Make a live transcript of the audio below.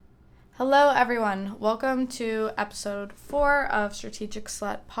Hello, everyone. Welcome to episode 4 of Strategic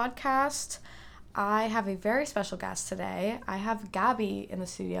Slut Podcast. I have a very special guest today. I have Gabby in the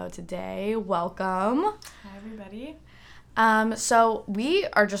studio today. Welcome. Hi, everybody. So we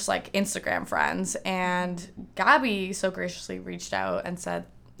are just like Instagram friends, and Gabby so graciously reached out and said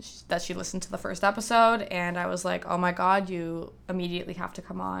that she listened to the first episode, and I was like, oh my God, you immediately have to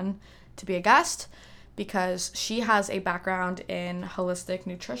come on to be a guest. Because she has a background in holistic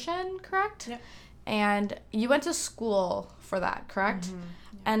nutrition, correct? Yep. And you went to school for that, correct? Mm-hmm.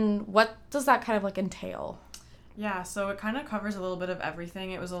 Yeah. And what does that kind of like entail? Yeah, so it kind of covers a little bit of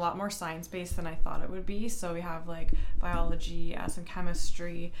everything. It was a lot more science-based than I thought it would be. So we have like biology, some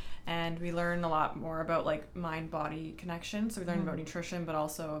chemistry, and we learn a lot more about like mind-body connection. So we learn about nutrition, but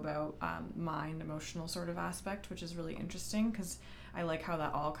also about mind, emotional sort of aspect, which is really interesting because I like how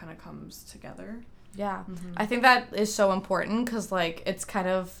that all kind of comes together. Yeah. I think that is so important because like it's kind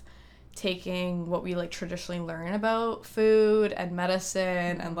of taking what we like traditionally learn about food and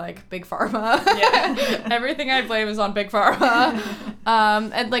medicine and like big pharma. Yeah. Everything I blame is on big pharma.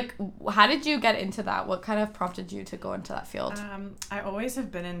 And like, how did you get into that? What kind of prompted you to go into that field? I always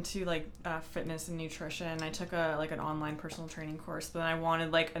have been into like fitness and nutrition. I took an online personal training course, but then I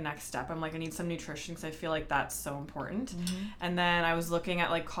wanted like a next step. I'm like, I need some nutrition because I feel like that's so important. And then I was looking at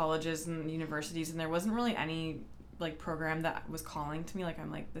like colleges and universities, and there wasn't really any like program that was calling to me. Like,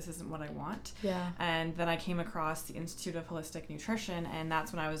 I'm like, this isn't what I want. Yeah. And then I came across the Institute of Holistic Nutrition, and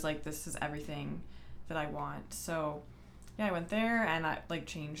that's when I was like, this is everything that I want. So yeah, I went there, and that like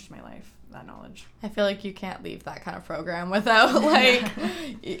changed my life, that knowledge. I feel like you can't leave that kind of program without like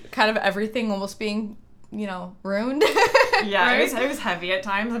kind of everything almost being, you know, ruined. Yeah, right? it was heavy at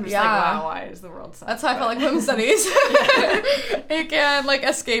times. I'm just like, wow, why is the world suck? That's how I felt like women's studies. You can't like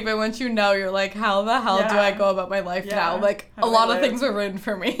escape it once you know. You're like, how the hell do I go about my life now? Like a lot of things are ruined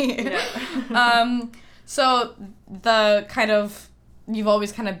for me. Yeah. So the kind of, you've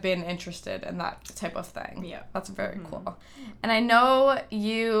always kind of been interested in that type of thing. Yeah. That's very cool. And I know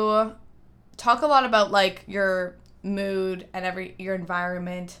you talk a lot about like your mood and your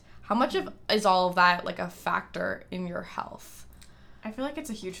environment. How much is all of that like a factor in your health? I feel like it's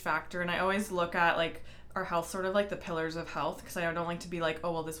a huge factor, and I always look at like our health sort of like the pillars of health, because I don't like to be like,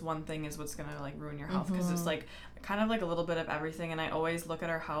 oh well, this one thing is what's gonna like ruin your health, because it's like kind of like a little bit of everything. And I always look at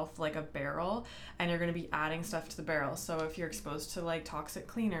our health like a barrel, and you're going to be adding stuff to the barrel. So if you're exposed to like toxic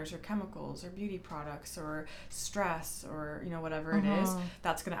cleaners or chemicals or beauty products or stress or, you know, whatever it is,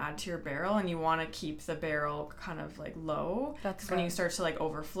 that's going to add to your barrel, and you want to keep the barrel kind of like low. That's when you start to like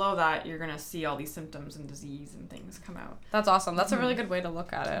overflow that, you're going to see all these symptoms and disease and things come out. That's awesome. That's a really good way to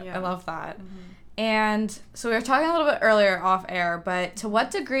look at it. Yeah. I love that. And so we were talking a little bit earlier off air, but to what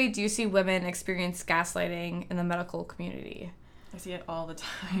degree do you see women experience gaslighting in the medical community? I see it all the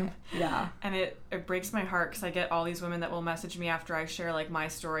time. Yeah. And it breaks my heart because I get all these women that will message me after I share like my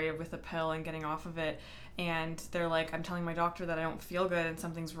story with a pill and getting off of it. And they're like, I'm telling my doctor that I don't feel good and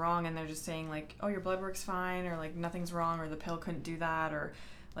something's wrong. And they're just saying like, oh, your blood work's fine, or like nothing's wrong, or the pill couldn't do that, or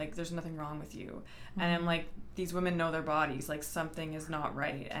like there's nothing wrong with you. And I'm like, these women know their bodies, like something is not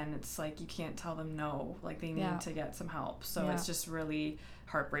right, and it's like you can't tell them no, like they need to get some help. So it's just really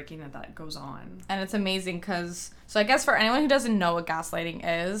heartbreaking that goes on. And it's amazing because, so I guess for anyone who doesn't know what gaslighting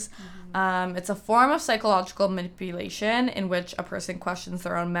is, it's a form of psychological manipulation in which a person questions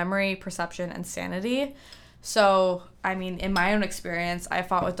their own memory, perception, and sanity. So, I mean, in my own experience, I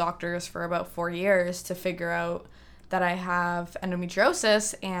fought with doctors for about 4 years to figure out that I have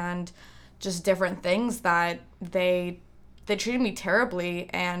endometriosis and just different things that they treated me terribly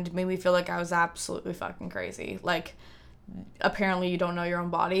and made me feel like I was absolutely fucking crazy. Like, apparently you don't know your own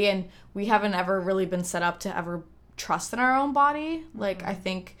body, and we haven't ever really been set up to ever trust in our own body. Like, I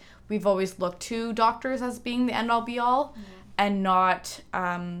think we've always looked to doctors as being the end all be all, and not,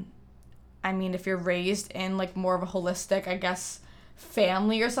 I mean, if you're raised in like more of a holistic, I guess,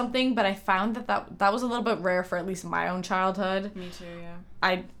 family or something, but I found that was a little bit rare for at least my own childhood. Me too, yeah.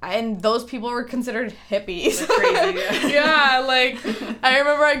 And those people were considered hippies. They're crazy, yeah, like I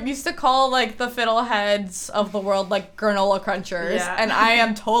remember I used to call like the fiddleheads of the world like granola crunchers, and I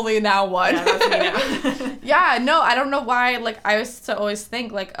am totally now one. Yeah, that's me now. Yeah, no, I don't know why. Like I used to always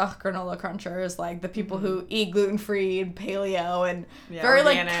think like, granola crunchers, like the people who eat gluten-free and paleo and very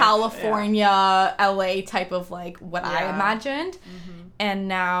organic, like California, LA type of like what I imagined. And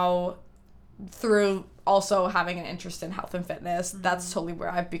now through also having an interest in health and fitness, that's totally where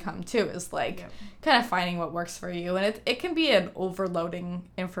I've become too, is like kind of finding what works for you. And it can be an overloading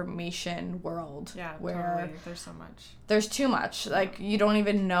information world where totally. there's too much. Like you don't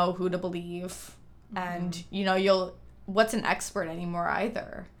even know who to believe, and you know what's an expert anymore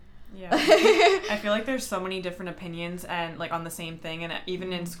either. Yeah. I feel like there's so many different opinions and like on the same thing, and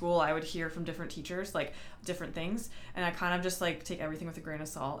even in school I would hear from different teachers like different things, and I kind of just like take everything with a grain of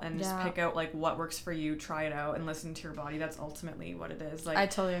salt and just pick out like what works for you, try it out, and listen to your body. That's ultimately what it is. Like I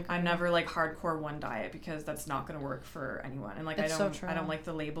totally agree. I'm never like hardcore one diet because that's not going to work for anyone, and like it's I don't like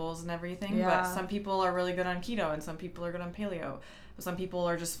the labels and everything, but some people are really good on keto and some people are good on paleo. Some people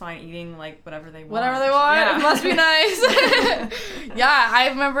are just fine eating like whatever they want. Whatever they want. Yeah. It must be nice. Yeah, I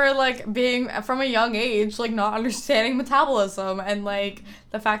remember like being from a young age, like not understanding metabolism and like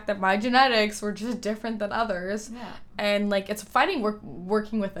the fact that my genetics were just different than others. Yeah. And like it's finding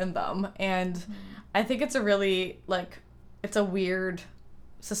working within them. And I think it's a really like it's a weird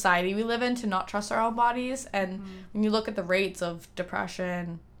society we live in to not trust our own bodies. And when you look at the rates of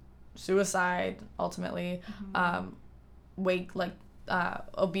depression, suicide, ultimately, weight like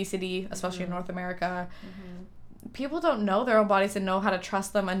obesity, especially in North America, people don't know their own bodies and know how to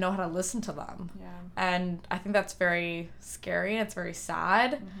trust them and know how to listen to them. And I think that's very scary and it's very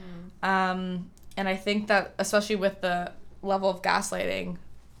sad. And I think that especially with the level of gaslighting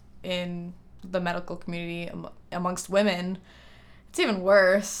in the medical community amongst women, it's even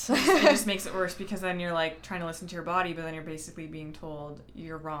worse. It just makes it worse because then you're like trying to listen to your body, but then you're basically being told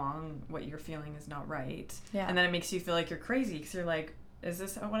you're wrong, what you're feeling is not right. And then it makes you feel like you're crazy because you're like, is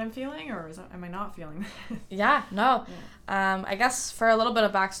this what I'm feeling or am I not feeling this? I guess for a little bit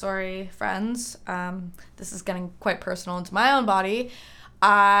of backstory, friends, this is getting quite personal into my own body.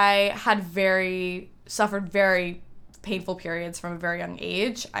 I had suffered very painful periods from a very young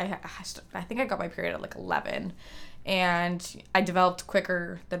age. I think I got my period at like 11. And I developed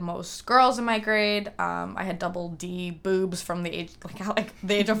quicker than most girls in my grade. I had double D boobs from the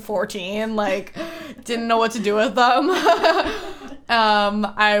age of 14. Like, didn't know what to do with them.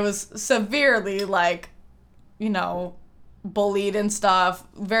 I was severely bullied and stuff.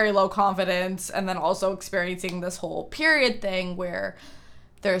 Very low confidence, and then also experiencing this whole period thing where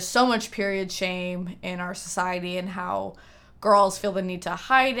there's so much period shame in our society and how girls feel the need to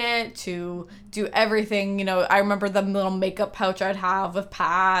hide it, to do everything. I remember the little makeup pouch I'd have with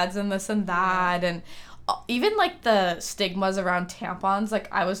pads and this and that. And even, like, the stigmas around tampons. Like,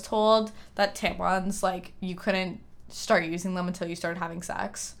 I was told that tampons, like, you couldn't start using them until you started having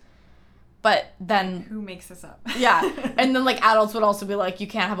sex. But then... Who makes this up? Yeah. And then, like, adults would also be like, you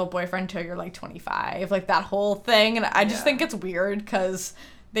can't have a boyfriend until you're, like, 25. Like, that whole thing. And I just think it's weird because...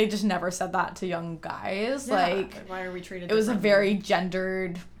 They just never said that to young guys. Yeah, like, why are we treated it was a very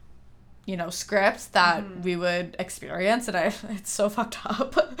gendered, script that we would experience, and it's so fucked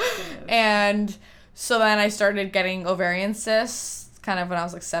up. And so then I started getting ovarian cysts kind of when I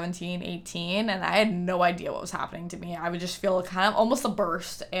was like 17, 18, and I had no idea what was happening to me. I would just feel kind of almost a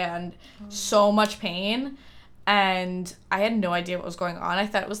burst and so much pain. And I had no idea what was going on. I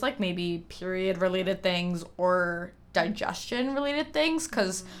thought it was like maybe period-related things or digestion-related things,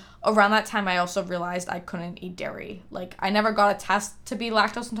 because around that time I also realized I couldn't eat dairy. Like, I never got a test to be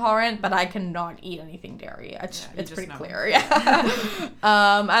lactose intolerant, but I cannot eat anything dairy. It's pretty clear.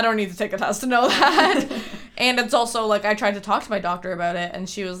 I don't need to take a test to know that. And it's also like I tried to talk to my doctor about it, and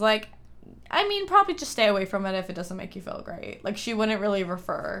she was like, I mean, probably just stay away from it if it doesn't make you feel great. Like, she wouldn't really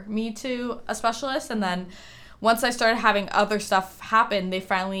refer me to a specialist. And then once I started having other stuff happen, they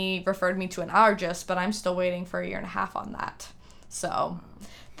finally referred me to an allergist, but I'm still waiting for 1.5 years on that. So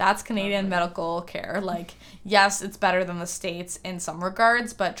that's Canadian medical care. Like, yes, it's better than the States in some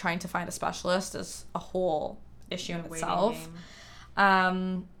regards, but trying to find a specialist is a whole issue in itself.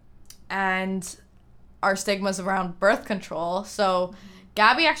 And our stigmas around birth control. So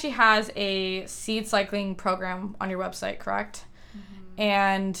Gabby actually has a seed cycling program on your website, correct?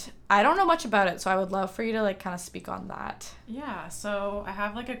 And I don't know much about it, so I would love for you to like kind of speak on that. Yeah, so I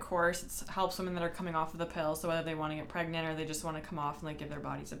have like a course. It helps women that are coming off of the pill, so whether they want to get pregnant or they just want to come off and like give their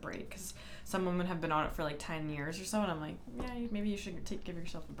bodies a break, because some women have been on it for like 10 years or so, and I'm like, yeah, maybe you should give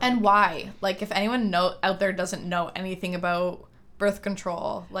yourself a break. And why? Like, if anyone out there doesn't know anything about birth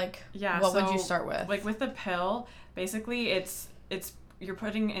control, like, what would you start with? Like with the pill, basically it's you're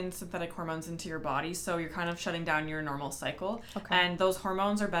putting in synthetic hormones into your body, so you're kind of shutting down your normal cycle. Okay. And those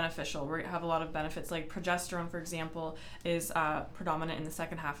hormones are beneficial. We have a lot of benefits. Like progesterone, for example, is predominant in the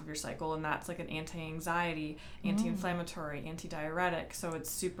second half of your cycle, and that's like an anti-anxiety, anti-inflammatory, anti-diuretic. So it's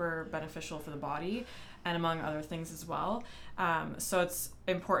super beneficial for the body, and among other things as well. So it's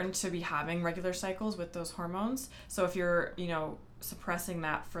important to be having regular cycles with those hormones. So if you're, suppressing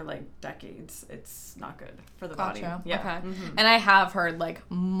that for like decades, it's not good for the body. Yeah. Okay. And I have heard like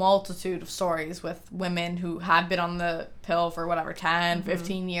multitude of stories with women who have been on the pill for whatever 10,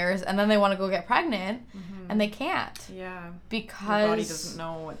 15 years, and then they want to go get pregnant, and they can't. Yeah. Because your body doesn't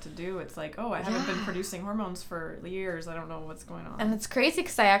know what to do. It's like, oh, I haven't been producing hormones for years. I don't know what's going on. And it's crazy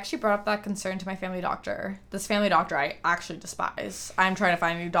because I actually brought up that concern to my family doctor. This family doctor I actually despise. I'm trying to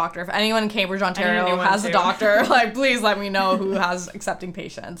find a new doctor. If anyone in Cambridge, Ontario has a doctor, like, please let me know who has accepting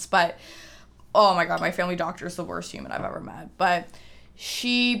patients. But, oh my God, my family doctor is the worst human I've ever met. But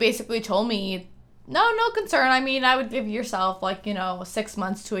she basically told me, no concern. I mean, I would give yourself, like, 6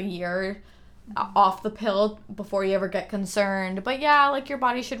 months to a year off the pill before you ever get concerned. But yeah, like, your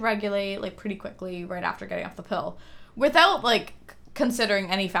body should regulate, like, pretty quickly right after getting off the pill, without, like, considering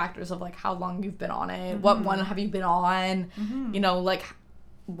any factors of, like, how long you've been on it, what one have you been on, like,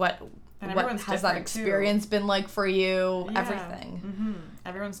 what has that experience been like for you, everything.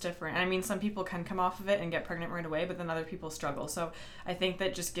 Everyone's different. I mean, some people can come off of it and get pregnant right away, but then other people struggle. So I think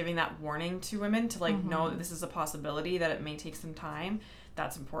that just giving that warning to women to, like, know that this is a possibility, that it may take some time,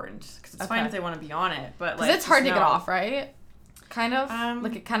 that's important. Because it's fine if they want to be on it, but, like, it's hard to get off, right? Kind of?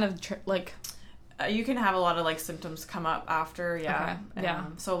 Like, it kind of, you can have a lot of, like, symptoms come up after, Okay.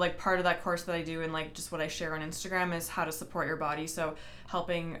 So, like, part of that course that I do and, like, just what I share on Instagram is how to support your body. So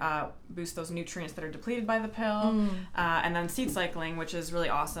helping boost those nutrients that are depleted by the pill, and then seed cycling, which is really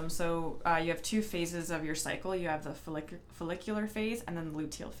awesome. So you have 2 phases of your cycle. You have the follicular phase and then the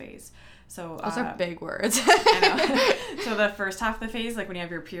luteal phase. So those are big words. I know. So the first half of the phase, like when you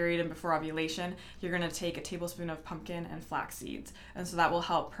have your period and before ovulation, you're going to take a tablespoon of pumpkin and flax seeds. And so that will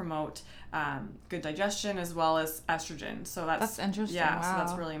help promote good digestion as well as estrogen. So that's interesting. Yeah, wow. So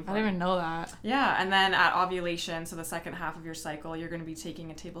that's really important. I didn't even know that. Yeah, and then at ovulation, so the second half of your cycle, you're going to be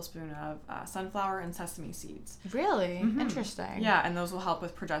taking a tablespoon of sunflower and sesame seeds. Really? Interesting. Yeah, and those will help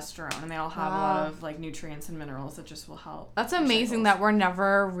with progesterone, and they all have a lot of, like, nutrients and minerals that just will help. That's amazing that we're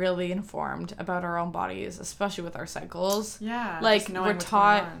never really informed about our own bodies, especially with our cycles. Yeah. Like, we're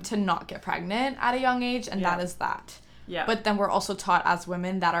taught to not get pregnant at a young age, and that is that. Yeah. But then we're also taught as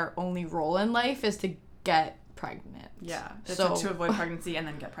women that our only role in life is to get pregnant. Yeah. So to avoid pregnancy and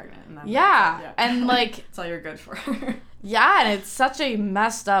then get pregnant. And then and, like... That's all you're good for. Yeah, and it's such a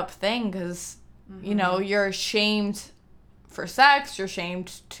messed up thing because, you're shamed for sex, you're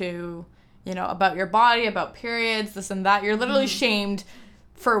shamed to, about your body, about periods, this and that. You're literally shamed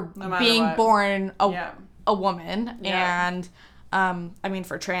for being born a woman. Yeah. And I mean,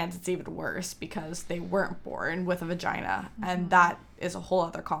 for trans it's even worse because they weren't born with a vagina, and that is a whole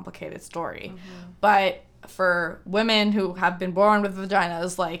other complicated story. But for women who have been born with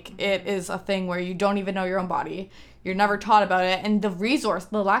vaginas, like, it is a thing where you don't even know your own body, you're never taught about it, and the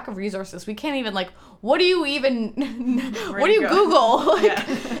lack of resources, we can't even, like, what do you even what do you Google?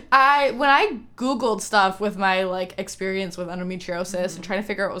 Like, when I Googled stuff with my, like, experience with endometriosis and trying to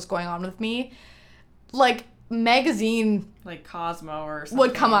figure out what was going on with me, like, magazine, like Cosmo or something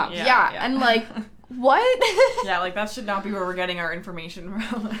would come up. And, like, what? Yeah, like, that should not be where we're getting our information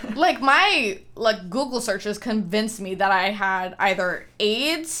from. Like, my, like, Google searches convinced me that I had either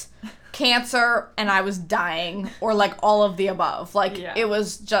AIDS, cancer, and I was dying, or, like, all of the above. Like, it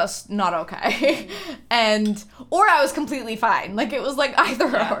was just not okay. Or I was completely fine. Like, it was, like, either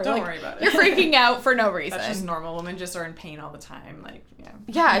or. Don't like, worry about it. You're freaking out for no reason. That's just normal. Women just are in pain all the time. Like,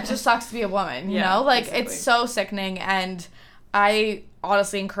 Yeah, it just sucks to be a woman, you know? Like, it's so sickening, and I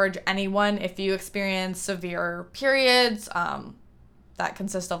honestly encourage anyone, if you experience severe periods that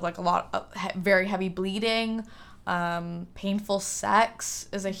consist of, like, a lot of very heavy bleeding, painful sex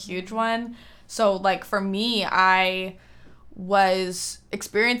is a huge one. So, like, for me, I was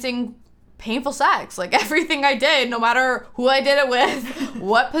experiencing painful sex. Like, everything I did, no matter who I did it with,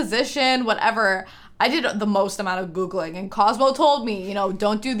 what position, whatever, I did the most amount of Googling. And Cosmo told me,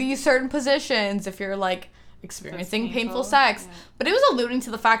 don't do these certain positions if you're, like, experiencing painful sex. Yeah. But it was alluding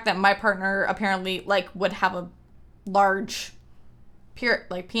to the fact that my partner apparently, like, would have a large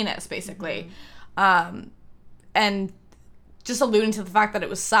penis, basically. And just alluding to the fact that it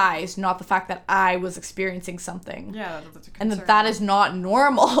was size, not the fact that I was experiencing something. Yeah, that's a concern. And that is not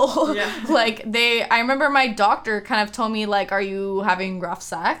normal. Yeah. Like, I remember my doctor kind of told me, like, are you having rough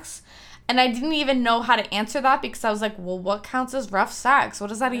sex? And I didn't even know how to answer that because I was like, well, what counts as rough sex? What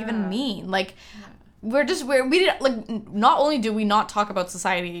does that even mean? Like, we didn't, like, not only do we not talk about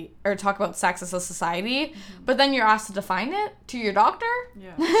society or talk about sex as a society, but then you're asked to define it to your doctor.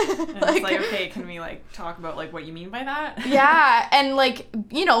 Yeah. And like, it's like, okay, can we, like, talk about, like, what you mean by that? Yeah. And, like,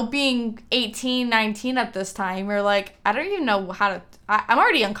 being 18, 19 at this time, you're like, I don't even know how to I'm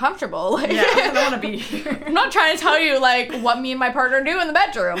already uncomfortable. Like, yeah, I don't want to be here. I'm not trying to tell you, like, what me and my partner do in the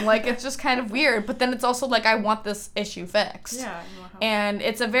bedroom. Like, it's just kind of weird. But then it's also, like, I want this issue fixed. Yeah. And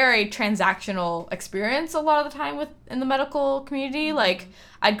it's a very transactional experience a lot of the time in the medical community. Like,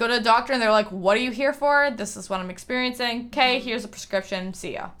 I'd go to a doctor and they're like, what are you here for? This is what I'm experiencing. Okay, here's a prescription.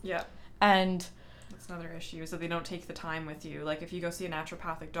 See ya. Yeah. And that's another issue, is that they don't take the time with you. Like, if you go see a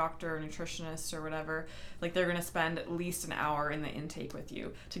naturopathic doctor or nutritionist or whatever, like, they're going to spend at least an hour in the intake with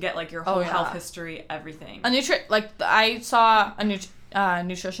you to get, like, your whole health history, everything. I saw a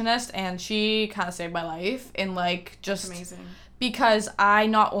nutritionist, and she kind of saved my life in, like, just... That's amazing. Because I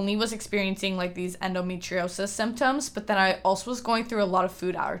not only was experiencing, like, these endometriosis symptoms, but then I also was going through a lot of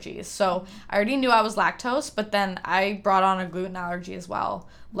food allergies. So I already knew I was lactose, but then I brought on a gluten allergy as well.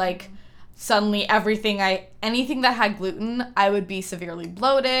 Like, suddenly anything that had gluten, I would be severely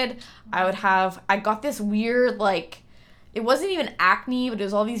bloated. I got this weird, like, it wasn't even acne, but it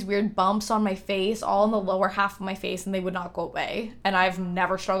was all these weird bumps on my face, all in the lower half of my face, and they would not go away. And I've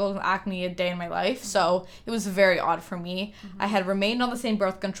never struggled with acne a day in my life, so it was very odd for me. I had remained on the same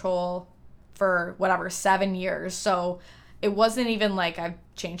birth control for, 7 years, so it wasn't even like I've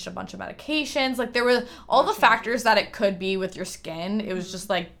changed a bunch of medications. Like, there were all the factors that it could be with your skin. It was just,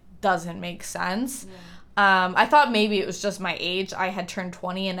 like, doesn't make sense. Yeah. I thought maybe it was just my age. I had turned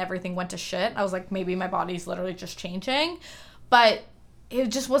 20 and everything went to shit. I was like, maybe my body's literally just changing. But it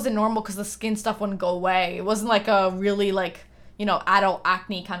just wasn't normal because the skin stuff wouldn't go away. It wasn't like a really, like, adult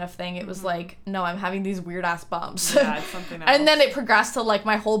acne kind of thing. It was like, no, I'm having these weird ass bumps. Yeah, it's something else. And then it progressed to, like,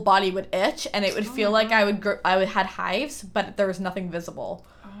 my whole body would itch and it would feel like I would had hives, but there was nothing visible.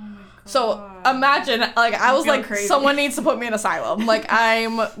 So imagine, like, I was like, crazy. Someone needs to put me in asylum. Like,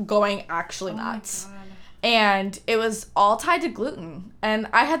 I'm going actually nuts. And it was all tied to gluten. And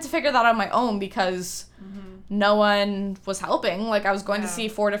I had to figure that out on my own because no one was helping. Like, I was going to see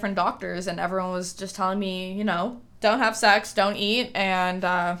 4 different doctors and everyone was just telling me, don't have sex, don't eat, and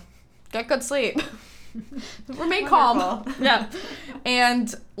get good sleep. Remain calm. Yeah.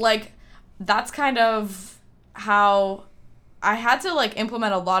 And, like, that's kind of how I had to, like,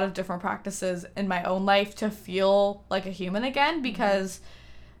 implement a lot of different practices in my own life to feel like a human again because...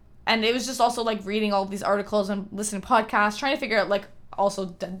 And it was just also, like, reading all these articles and listening to podcasts, trying to figure out, like, also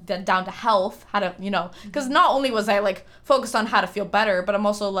down to health, how to, because not only was I, like, focused on how to feel better, but I'm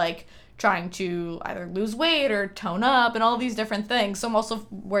also, like, trying to either lose weight or tone up and all these different things. So I'm also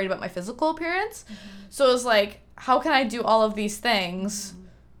worried about my physical appearance. So it was like, how can I do all of these things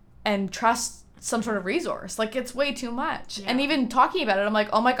and trust some sort of resource? Like, it's way too much. Yeah. And even talking about it, I'm like,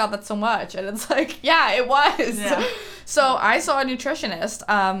 oh my God, that's so much. And it's like, yeah, it was. Yeah. So I saw a nutritionist.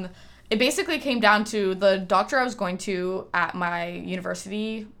 It basically came down to the doctor I was going to at my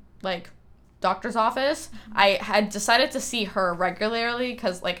university, like, doctor's office. I had decided to see her regularly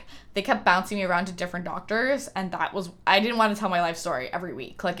because, like, they kept bouncing me around to different doctors. And I didn't want to tell my life story every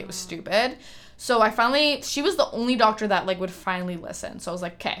week. Like, it was stupid. So she was the only doctor that, like, would finally listen. So I was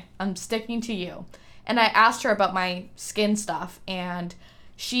like, okay, I'm sticking to you. And I asked her about my skin stuff, and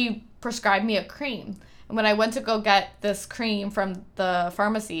she prescribed me a cream. And when I went to go get this cream from the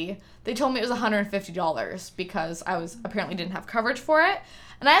pharmacy, they told me it was $150 because I apparently didn't have coverage for it.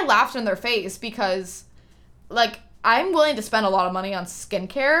 And I laughed in their face because, like, I'm willing to spend a lot of money on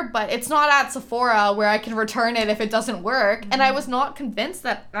skincare, but it's not at Sephora where I can return it if it doesn't work. And I was not convinced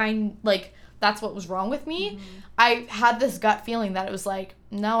that that's what was wrong with me. I had this gut feeling that it was like,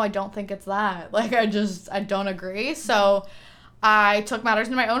 no, I don't think it's that. Like, I don't agree. So I took matters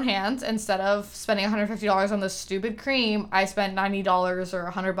into my own hands. Instead of spending $150 on this stupid cream, I spent $90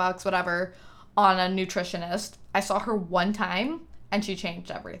 or $100, whatever, on a nutritionist. I saw her one time and she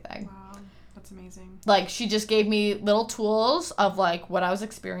changed everything. Wow, that's amazing. Like, she just gave me little tools of, like, what I was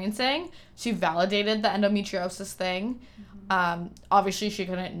experiencing. She validated the endometriosis thing. Obviously she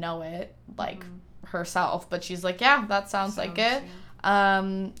couldn't know it, like, herself, but she's like, yeah, that sounds like it.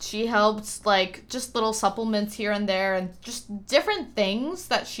 Yeah. She helped, like, just little supplements here and there and just different things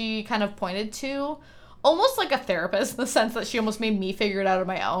that she kind of pointed to, almost like a therapist in the sense that she almost made me figure it out on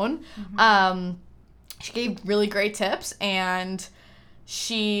my own. She gave really great tips, and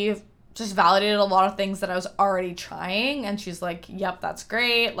she just validated a lot of things that I was already trying, and she's like, yep, that's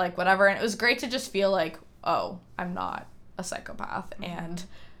great, like, whatever. And it was great to just feel like, oh, I'm not a psychopath, and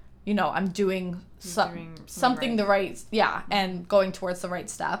I'm doing something right. And going towards the right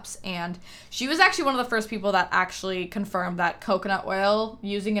steps. And she was actually one of the first people that actually confirmed that coconut oil,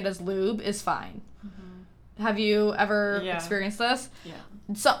 using it as lube, is fine. Have you ever experienced this? Yeah.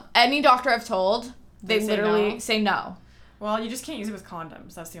 So any doctor I've told, they literally say no. Well, you just can't use it with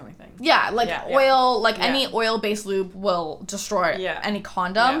condoms. That's the only thing. Yeah, like oil, like any oil-based lube will destroy any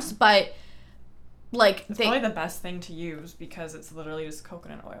condoms, but like it's probably the best thing to use because it's literally just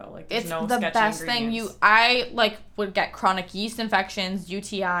coconut oil. Like there's no the sketchy best ingredients. thing. I like would get chronic yeast infections,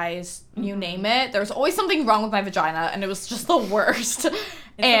 UTIs, you name it. There was always something wrong with my vagina, and it was just the worst.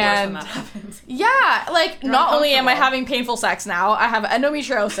 It's and the worst when that happens. Yeah, like not only am I having painful sex now, I have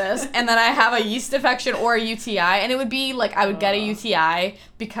endometriosis, and then I have a yeast infection or a UTI, and it would be like I would get a UTI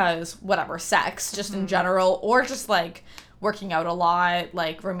because whatever, sex just in general, or just like working out a lot,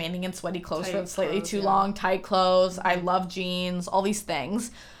 like remaining in sweaty clothes for slightly too long, tight clothes. I love jeans, all these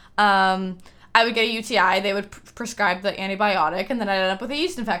things. I would get a UTI, they would prescribe the antibiotic, and then I'd end up with a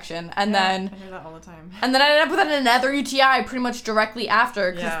yeast infection. And then I hear that all the time. And then I'd end up with another UTI pretty much directly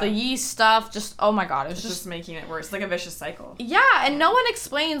after, because the yeast stuff just, oh my god, it was just making it worse. Like a vicious cycle. Yeah, and no one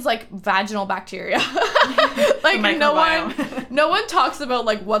explains like vaginal bacteria. Like no one talks about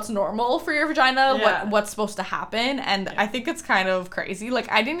like what's normal for your vagina, what's supposed to happen, and I think it's kind of crazy.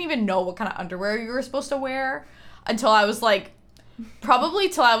 Like I didn't even know what kind of underwear you were supposed to wear until I was like probably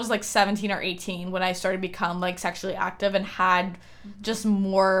till I was like 17 or 18 when I started to become like sexually active and had just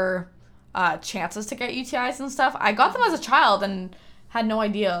more chances to get UTIs and stuff. I got them as a child and had no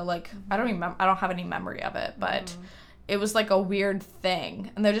idea. Like I don't have any memory of it, but it was like a weird thing.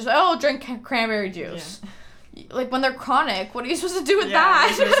 And they're just drink cranberry juice. Like when they're chronic, what are you supposed to do with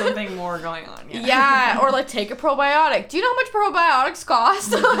that? There's something more going on. Yeah, or like take a probiotic. Do you know how much probiotics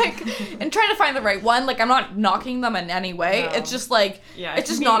cost? Like, and trying to find the right one. Like I'm not knocking them in any way. No. It's just like it's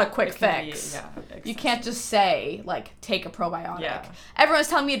just not a quick fix. You can't just say like take a probiotic. Yeah. Everyone's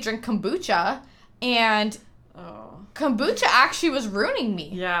telling me to drink kombucha, and kombucha actually was ruining me.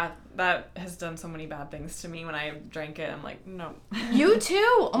 Yeah. That has done so many bad things to me. When I drank it, I'm like, no. You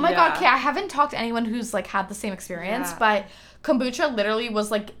too? Oh my god, okay, I haven't talked to anyone who's like had the same experience, but kombucha literally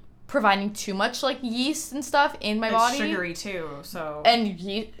was like providing too much like yeast and stuff in my body. It's sugary too, so. And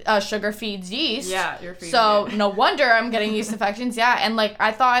sugar feeds yeast. Yeah, you're feeding So it. No wonder I'm getting yeast infections. Yeah, and like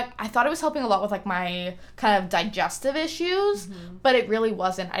I thought it was helping a lot with like my kind of digestive issues, but it really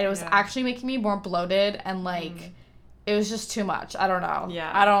wasn't. It was actually making me more bloated and like. It was just too much. I don't know.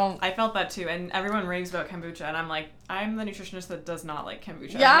 Yeah. I felt that too. And everyone raves about kombucha. And I'm like, I'm the nutritionist that does not like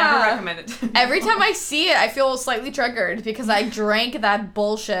kombucha. Yeah. I never recommend it to Every time I see it, I feel slightly triggered because I drank that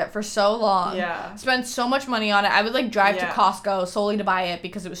bullshit for so long. Yeah. Spent so much money on it. I would like drive to Costco solely to buy it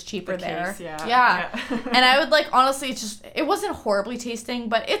because it was cheaper there. Yeah. And I would like, honestly, it wasn't horribly tasting,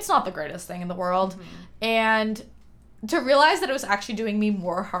 but it's not the greatest thing in the world. And to realize that it was actually doing me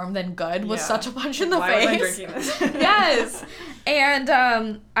more harm than good was such a punch in the face. Why was I drinking this? Yes. And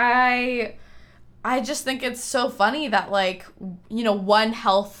I just think it's so funny that like, you know, one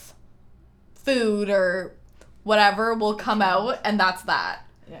health food or whatever will come out and that's that.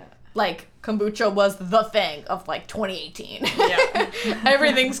 Yeah. Like kombucha was the thing of like 2018. Yeah.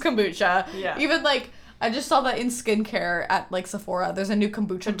 Everything's kombucha. Yeah. Even like I just saw that in skincare at like Sephora. There's a new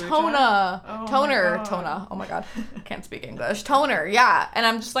kombucha toner. Oh my god. Can't speak English. Toner, yeah. And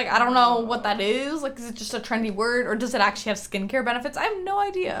I'm just like, I don't know what that is. Like, is it just a trendy word or does it actually have skincare benefits? I have no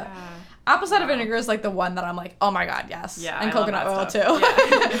idea. Yeah. Apple cider vinegar is like the one that I'm like, oh my god, yes. Yeah. And coconut oil too.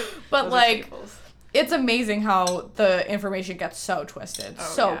 Yeah. But those like, it's amazing how the information gets so twisted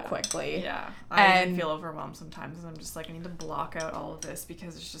quickly. Yeah. I feel overwhelmed sometimes and I'm just like, I need to block out all of this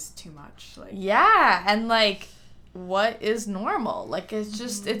because it's just too much. Like. Yeah. And like, what is normal? Like, it's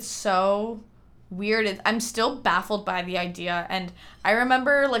just, it's so weird. I'm still baffled by the idea. And I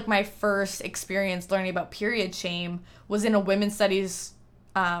remember like my first experience learning about period shame was in a women's studies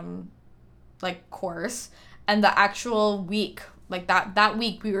like course. And the actual week, like that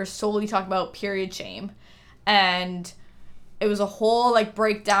week we were solely talking about period shame, and it was a whole like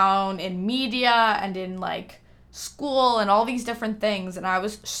breakdown in media and in like school and all these different things, and I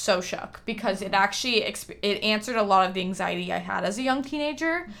was so shook because it actually it answered a lot of the anxiety I had as a young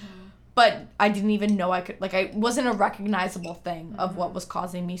teenager, but I didn't even know I could, like, I wasn't a recognizable thing of what was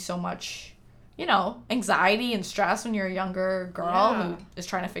causing me so much, you know, anxiety and stress when you're a younger girl who is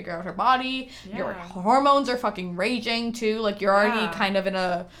trying to figure out her body. Your hormones are fucking raging too. Like, you're already kind of in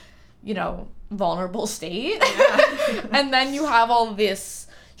a, you know, vulnerable state. Yeah. And then you have all this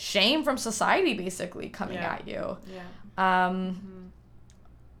shame from society basically coming at you. Yeah.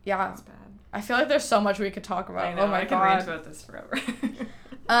 Yeah. That's bad. I feel like there's so much we could talk about. I know, oh my I god. I can rant about this forever.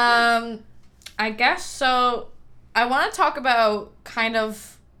 I guess so. I want to talk about kind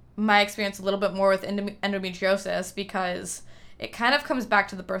of my experience a little bit more with endometriosis because it kind of comes back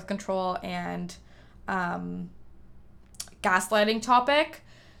to the birth control and gaslighting topic.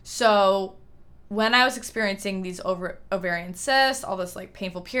 So when I was experiencing these ovarian cysts, all this like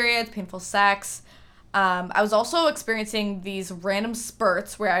painful periods, painful sex, I was also experiencing these random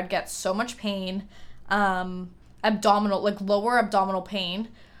spurts where I'd get so much pain, abdominal, like lower abdominal pain,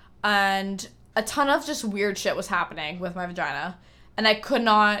 and a ton of just weird shit was happening with my vagina. And I could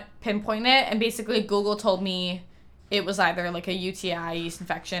not pinpoint it. And basically Google told me it was either like a UTI, yeast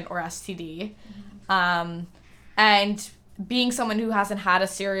infection, or STD. And being someone who hasn't had a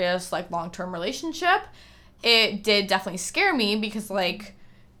serious like long-term relationship, it did definitely scare me because like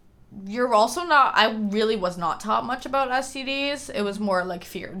you're also not, I really was not taught much about STDs. It was more like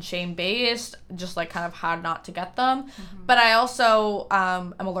fear and shame based, just like kind of how not to get them. But I also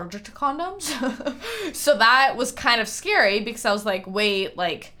am allergic to condoms. So that was kind of scary because I was like, wait,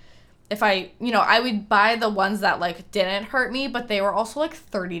 like if I, you know, I would buy the ones that like didn't hurt me, but they were also like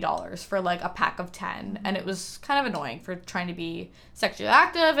 $30 for like a pack of 10. And it was kind of annoying for trying to be sexually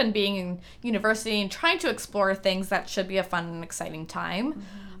active and being in university and trying to explore things that should be a fun and exciting time.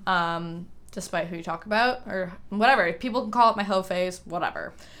 Despite who you talk about or whatever. People can call it my hoe phase,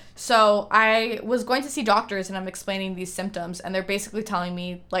 whatever. So I was going to see doctors and I'm explaining these symptoms and they're basically telling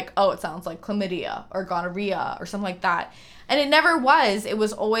me like, oh, it sounds like chlamydia or gonorrhea or something like that. And it never was. It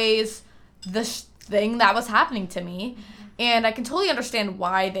was always this thing that was happening to me. And I can totally understand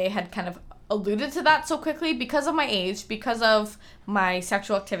why they had kind of alluded to that so quickly because of my age, because of my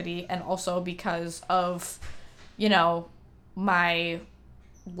sexual activity, and also because of, you know, my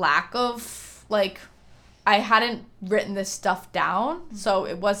lack of like, I hadn't written this stuff down, so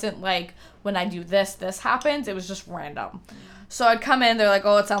it wasn't like when I do this happens. It was just random. So I'd come in, they're like,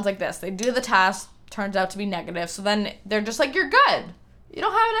 oh, it sounds like this. They do the test, turns out to be negative. So then they're just like, you're good, you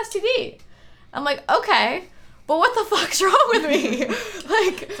don't have an STD. I'm like, okay, but what the fuck's wrong with me?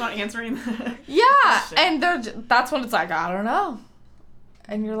 Like, it's not answering that. Yeah. And that's when it's like, I don't know.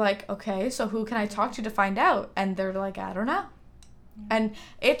 And you're like, okay, so who can I talk to find out? And they're like, I don't know. And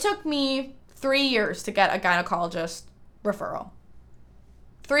it took me 3 years to get a gynecologist referral.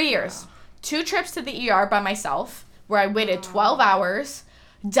 3 years. Wow. 2 trips to the ER by myself, where I waited 12 hours,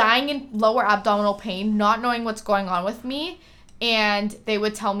 dying in lower abdominal pain, not knowing what's going on with me. And they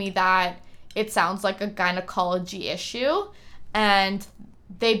would tell me that it sounds like a gynecology issue. And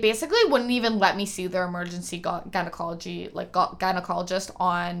they basically wouldn't even let me see their emergency gynecologist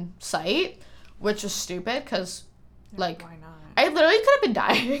on site, which was stupid because, like, why not? I literally could have been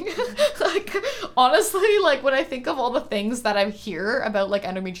dying. Like, honestly, like, when I think of all the things that I hear about, like,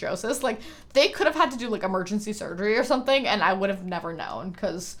 endometriosis, like, they could have had to do, like, emergency surgery or something, and I would have never known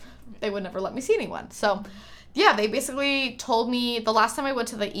because they would never let me see anyone. So, yeah, they basically told me, the last time I went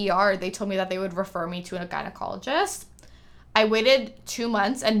to the ER, they told me that they would refer me to a gynecologist. I waited 2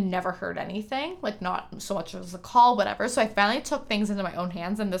 months and never heard anything, like, not so much as a call, whatever. So I finally took things into my own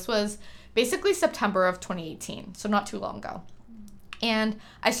hands, and this was basically September of 2018, so not too long ago. And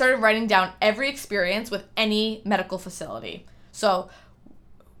I started writing down every experience with any medical facility. So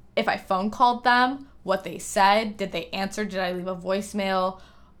if I phone called them, what they said, did they answer, did I leave a voicemail,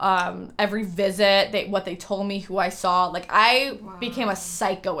 every visit, what they told me, who I saw. Like, I became a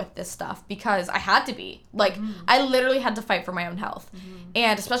psycho with this stuff because I had to be. Like, I literally had to fight for my own health.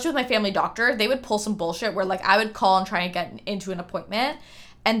 And especially with my family doctor, they would pull some bullshit where, like, I would call and try and get into an appointment,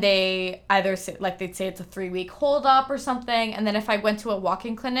 and they either say, like, they'd say it's a 3-week hold up or something. And then if I went to a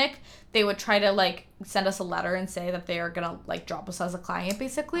walk-in clinic, they would try to, like, send us a letter and say that they are going to, like, drop us as a client,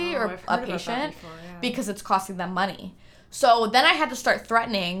 basically, or a patient, because it's costing them money. So then I had to start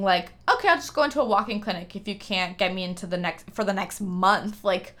threatening, like, okay, I'll just go into a walk-in clinic if you can't get me into for the next month.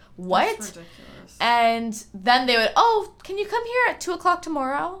 Like, what? That's ridiculous. And then they would, oh, can you come here at 2:00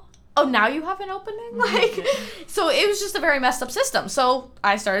 tomorrow? Oh, now you have an opening? Like, so it was just a very messed up system. So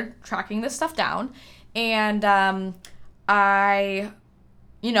I started tracking this stuff down, and I,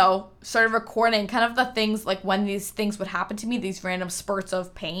 you know, started recording kind of the things, like, when these things would happen to me, these random spurts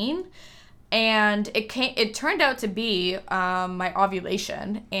of pain. And it turned out to be my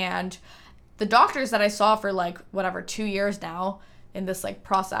ovulation. And the doctors that I saw for, like, whatever, 2 years now in this, like,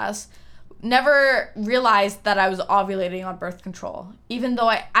 process never realized that I was ovulating on birth control. Even though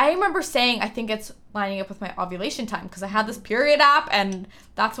I remember saying, I think it's lining up with my ovulation time because I had this period app and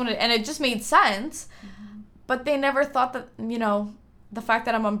that's when it just made sense. But they never thought that, you know, the fact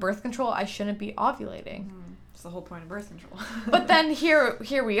that I'm on birth control, I shouldn't be ovulating. It's the whole point of birth control. But then here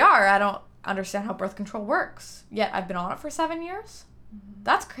we are. I don't understand how birth control works. Yet I've been on it for 7 years.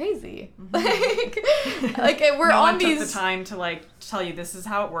 That's crazy. Like we're on these. Took the time to, like, tell you this is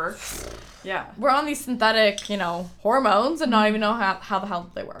how it works. Yeah. We're on these synthetic, you know, hormones and not even know how the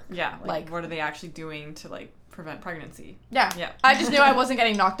hell they work. Yeah. Like, what are they actually doing to, like, prevent pregnancy. Yeah. Yeah. I just knew I wasn't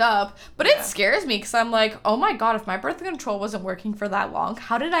getting knocked up. But it scares me because I'm like, oh my God, if my birth control wasn't working for that long,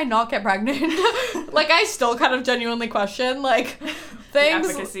 how did I not get pregnant? Like, I still kind of genuinely question, like, things.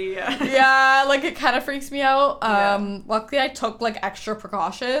 The efficacy, yeah. Yeah, like, it kind of freaks me out. Luckily, I took, like, extra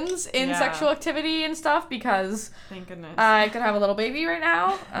precautions in sexual activity and stuff because thank goodness I could have a little baby right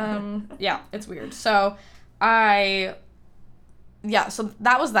now. Yeah, it's weird. So, so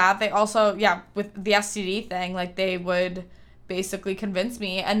that was that. They also, with the STD thing, like, they would basically convince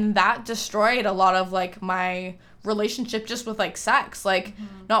me, and that destroyed a lot of, like, my relationship just with, like, sex. Like,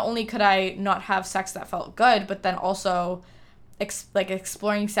 not only could I not have sex that felt good, but then also,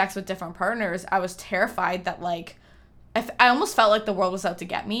 exploring sex with different partners, I was terrified that, like, I almost felt like the world was out to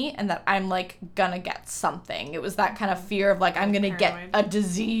get me and that I'm, like, gonna get something. It was that kind of fear of, like, I'm gonna get a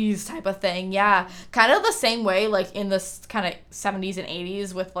disease type of thing. Yeah. Kind of the same way, like, in this kind of 70s and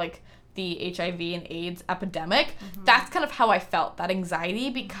 80s with, like, the HIV and AIDS epidemic. That's kind of how I felt, that anxiety,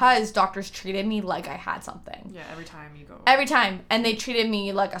 because doctors treated me like I had something. Yeah, every time you go. Every time. And they treated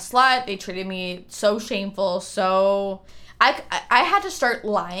me like a slut. They treated me so shameful, so... I had to start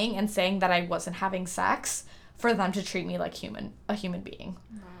lying and saying that I wasn't having sex for them to treat me like a human being.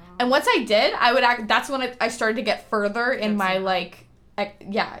 Wow. And once I did, that's when I started to get further in my, like,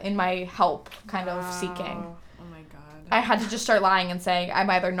 in my help kind of seeking. Oh my God. I had to just start lying and saying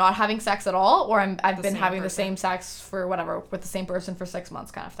I'm either not having sex at all, or I've been having the same sex for whatever, with the same person for 6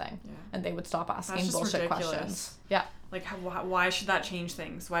 months kind of thing. Yeah. And they would stop asking bullshit questions. Yeah. Like, why should that change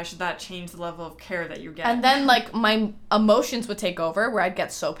things? Why should that change the level of care that you get? And then, like, my emotions would take over, where I'd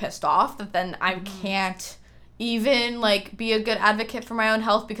get so pissed off that then I can't even, like, be a good advocate for my own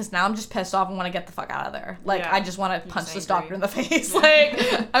health, because now I'm just pissed off and want to get the fuck out of there. Like, I just want to punch this doctor in the face. Like,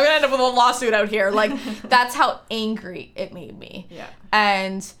 I'm going to end up with a lawsuit out here. Like, that's how angry it made me. Yeah.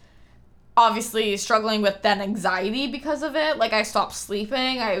 And obviously struggling with then anxiety because of it. Like, I stopped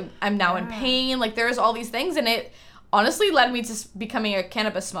sleeping. I'm now in pain. Like, there's all these things, and it honestly led me to becoming a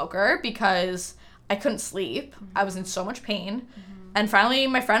cannabis smoker because I couldn't sleep. I was in so much pain. And finally,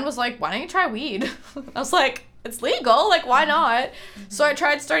 my friend was like, why don't you try weed? I was like, it's legal. Like, why not? So I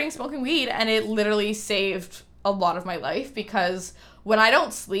tried starting smoking weed, and it literally saved a lot of my life, because when I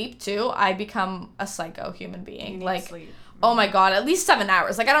don't sleep, too, I become a psycho human being. Like, sleep. Oh my God, at least 7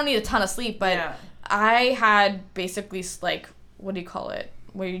 hours. Like, I don't need a ton of sleep, but I had basically, like, what do you call it?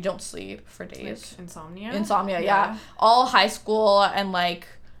 Where you don't sleep for days. Like insomnia? Insomnia, yeah. All high school and, like,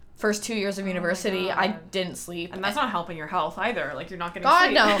 first 2 years of university, I didn't sleep. And that's not helping your health either. Like, you're not getting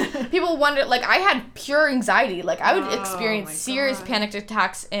sleep. God, no. People wonder, like, I had pure anxiety. Like, I would experience serious panic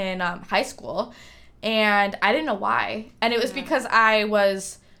attacks in high school, and I didn't know why. And it was because I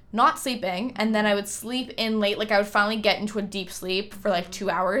was not sleeping, and then I would sleep in late. Like, I would finally get into a deep sleep for, like, 2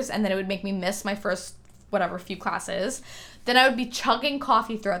 hours, and then it would make me miss my first, few classes. Then I would be chugging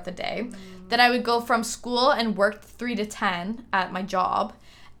coffee throughout the day. Then I would go from school and work 3 to 10 at my job.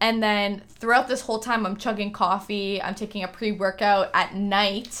 And then throughout this whole time, I'm chugging coffee. I'm taking a pre-workout at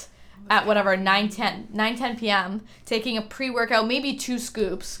night at 9:10 p.m. Taking a pre-workout, maybe 2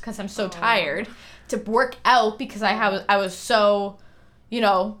 scoops, because I'm so tired, to work out, because I was so,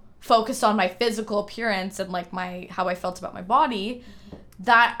 focused on my physical appearance and, like, how I felt about my body,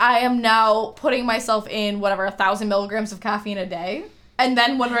 that I am now putting myself in 1,000 milligrams of caffeine a day, and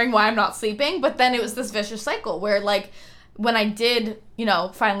then wondering why I'm not sleeping. But then it was this vicious cycle where, like, when I did,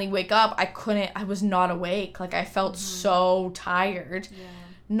 finally wake up, I was not awake. Like, I felt so tired,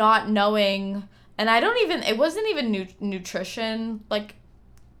 not knowing, and it wasn't even nutrition, like,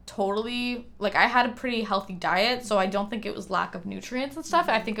 totally, like, I had a pretty healthy diet, so I don't think it was lack of nutrients and stuff.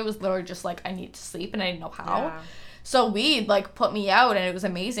 I think it was literally just, like, I need to sleep, and I didn't know how. Yeah. So weed, like, put me out, and it was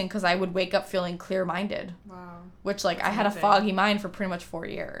amazing, because I would wake up feeling clear-minded. Wow. Which, like, I had a foggy mind for pretty much 4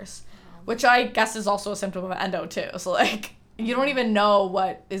 years. Wow. Which I guess is also a symptom of endo, too. So, like, you don't even know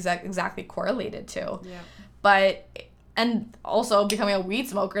what is exactly correlated to. Yeah. But, and also becoming a weed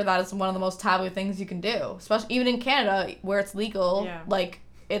smoker, that is one of the most taboo things you can do. Especially even in Canada, where it's legal, like,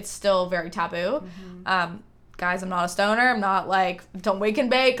 it's still very taboo. Guys, I'm not a stoner. I'm not, like, don't wake and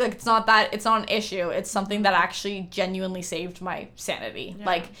bake. Like, it's not an issue. It's something that actually genuinely saved my sanity. Yeah.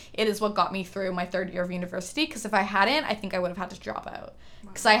 Like, it is what got me through my 3rd year of university, because if I hadn't, I think I would have had to drop out.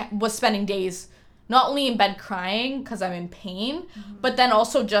 Because I was spending days not only in bed crying because I'm in pain, but then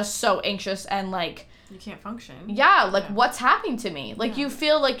also just so anxious and, like, you can't function. Yeah, like, what's happening to me? Like, you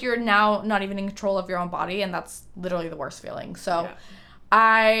feel like you're now not even in control of your own body, and that's literally the worst feeling. So,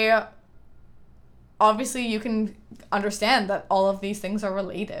 obviously, you can understand that all of these things are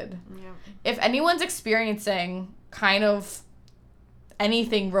related. Yeah. If anyone's experiencing kind of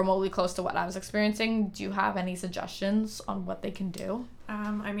anything remotely close to what I was experiencing, do you have any suggestions on what they can do?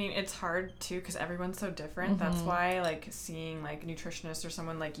 I mean, it's hard too because everyone's so different. That's why, like, seeing like a nutritionist or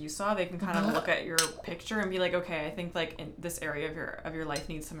someone like you saw, they can kind of look at your picture and be like, okay, I think like in this area of your life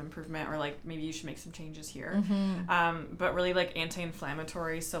needs some improvement, or like maybe you should make some changes here. But really, like,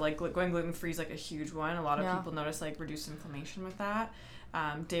 anti-inflammatory, so like going gluten-free is like a huge one. A lot of people notice like reduced inflammation with that.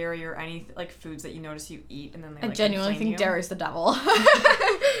 Dairy or any like foods that you notice you eat and then they, like, I genuinely think dairy's the devil.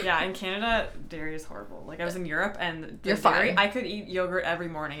 Yeah, in Canada, dairy is horrible. Like, I was in Europe and You're dairy, fine. I could eat yogurt every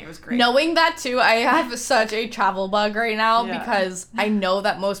morning. It was great. Knowing that too, I have such a travel bug right now because I know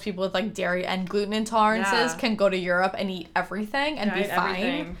that most people with like dairy and gluten intolerances can go to Europe and eat everything and be fine.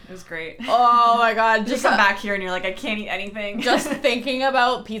 Everything. It was great. Oh my god. Just come back here and you're like, I can't eat anything. Just thinking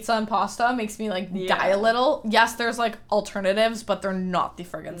about pizza and pasta makes me like die a little. Yes, there's like alternatives, but they're not the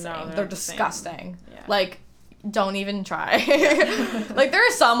friggin' same. No, they're disgusting. Yeah. Like, don't even try. Like, there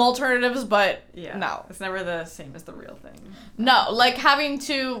are some alternatives, but no. It's never the same as the real thing. No, like having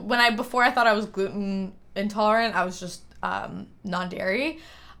to, before I thought I was gluten intolerant, I was just non-dairy.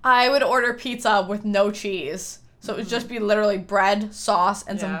 I would order pizza with no cheese. So it would just be literally bread, sauce,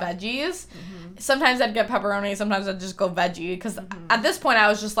 and some veggies. Sometimes I'd get pepperoni, sometimes I'd just go veggie. Because at this point I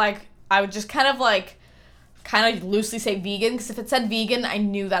was just like, I would just kind of loosely say vegan, because if it said vegan, I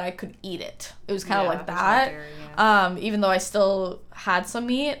knew that I could eat it. It was kind of like that. Dairy, even though I still had some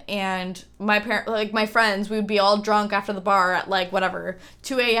meat, and my friends, we would be all drunk after the bar at like whatever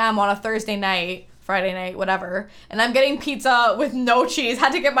 2 a.m. on a Thursday night, Friday night, whatever, and I'm getting pizza with no cheese.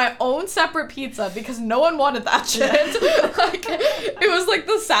 Had to get my own separate pizza because no one wanted that shit. Like, it was like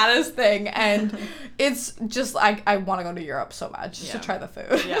the saddest thing, and it's just I want to go to Europe so much just to try the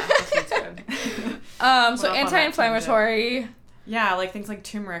food. Yeah, that sounds good. So anti-inflammatory. Yeah, like things like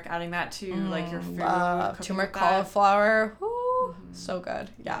turmeric, adding that to like your food. Turmeric, cauliflower. Woo, so good.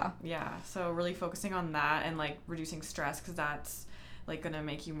 Yeah. Yeah. So really focusing on that and like reducing stress, because that's like gonna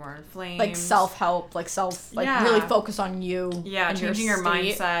make you more inflamed. Like self-help, really focus on you. Yeah, and changing your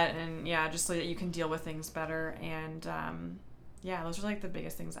state. mindset, and just so that you can deal with things better. And those are like the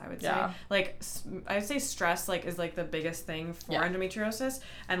biggest things I would say. Like I would say stress like is like the biggest thing for endometriosis,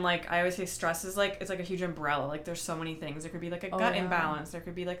 and like I always say stress is like, it's like a huge umbrella. Like there's so many things. There could be like a gut imbalance. There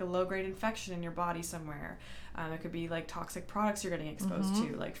could be like a low-grade infection in your body somewhere. There could be like toxic products you're getting exposed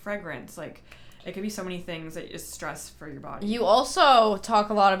to, like fragrance, like. It could be so many things that is stress for your body. You also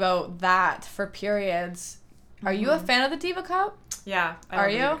talk a lot about that for periods. Are you a fan of the Diva Cup? Yeah. Are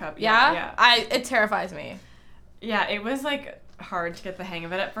you? Diva Cup. Yeah. It terrifies me. Yeah, it was like hard to get the hang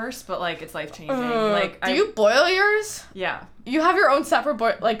of it at first, but like it's life changing. Do you boil yours? Yeah. You have your own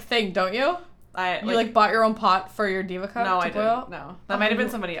separate thing, don't you? You bought your own pot for your Diva Cup? No, to I boil? didn't. No, that might have been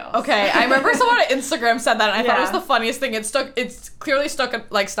somebody else. Okay, I remember someone on Instagram said that, and I thought it was the funniest thing. It's clearly stuck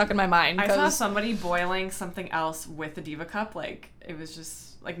in my mind. I saw somebody boiling something else with the Diva Cup. Like it was just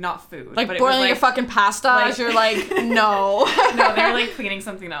like not food, like but boiling it was, like, your fucking pasta. Like, you're like, no. No, they were like cleaning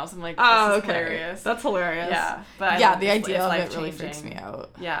something else. I'm like, this is hilarious. That's hilarious. Yeah, but the idea of it really freaks me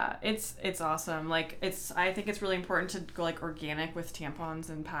out. Yeah, it's awesome. Like I think it's really important to go like organic with tampons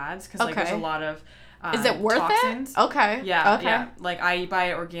and pads, because like there's a lot of is it worth toxins. It? Okay. Yeah. Okay. Yeah. Like I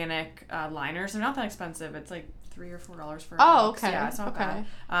buy organic liners. They're not that expensive. It's like $3 or $4 for a box. Okay. Yeah, it's not bad.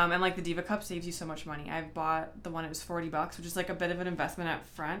 And like the Diva Cup saves you so much money. I've bought the one, it was $40, which is like a bit of an investment up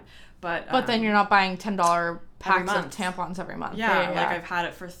front, but then you're not buying $10 packs of tampons every month. Yeah, like I've had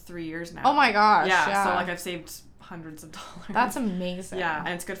it for 3 years now. Oh my gosh. Yeah. So like I've saved hundreds of dollars. That's amazing. Yeah, and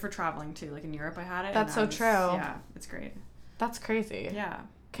it's good for traveling too. Like in Europe I had it. That's so true. Yeah, it's great. That's crazy. Yeah.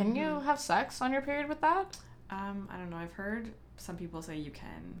 Can you have sex on your period with that? I don't know. I've heard some people say you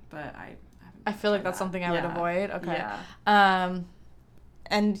can, but I feel like that's something I would avoid. Okay. Yeah.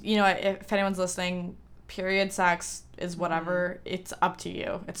 And you know, if anyone's listening, period sex is whatever. It's up to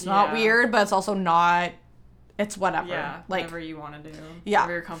you. It's not weird, but it's also not. It's whatever. Yeah. Like whatever you want to do. Yeah.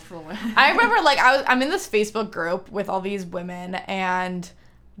 Whatever you're comfortable with. I remember like I'm in this Facebook group with all these women, and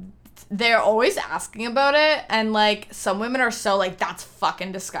they're always asking about it, and like some women are so like, that's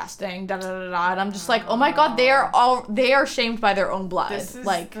fucking disgusting, da da da da, and I'm just like, oh my god, they are shamed by their own blood. This is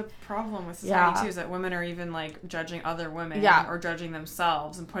like the problem with society too, is that women are even like judging other women or judging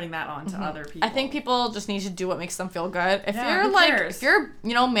themselves and putting that onto other people. I think people just need to do what makes them feel good. If you're who like, cares? if your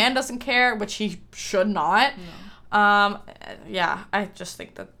man doesn't care, which he should not. No. I just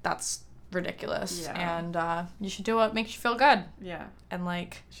think that's ridiculous, and you should do what makes you feel good. Yeah. And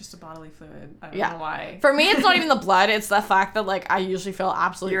like, it's just a bodily fluid. I don't know why. For me, it's not even the blood, it's the fact that like I usually feel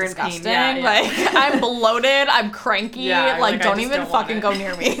absolutely disgusting. Yeah. Like I'm bloated, I'm cranky, like don't even fucking go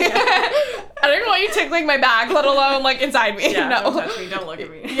near me. I don't even want you tickling my back, let alone like inside me. Yeah, no. don't touch me. Don't look at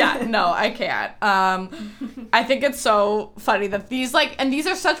me. Yeah, no, I can't. I think it's so funny that these these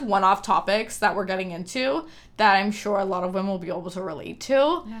are such one-off topics that we're getting into that I'm sure a lot of women will be able to relate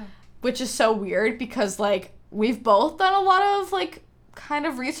to, which is so weird because like we've both done a lot of like kind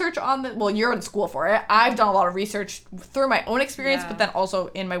of research on the, well, you're in school for it. I've done a lot of research through my own experience, but then also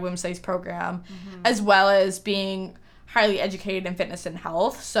in my women's studies program, as well as being highly educated in fitness and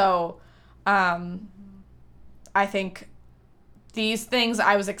health. So I think these things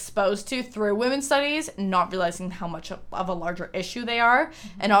I was exposed to through women's studies, not realizing how much of a larger issue they are.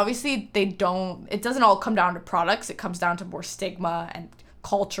 And obviously it doesn't all come down to products. It comes down to more stigma and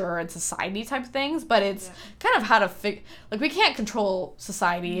culture and society type things, but it's kind of how to like we can't control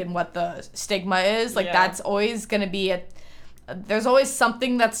society and what the stigma is. Like that's always going to be there's always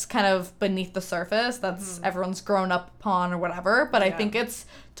something that's kind of beneath the surface that's everyone's grown up upon or whatever, but I think it's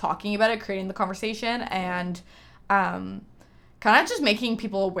talking about it, creating the conversation, and kind of just making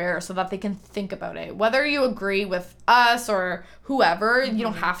people aware so that they can think about it. Whether you agree with us or whoever, you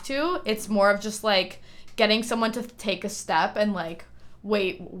don't have to. It's more of just like getting someone to take a step and like,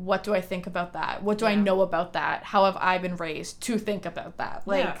 wait, what do I think about that? What do I know about that? How have I been raised to think about that?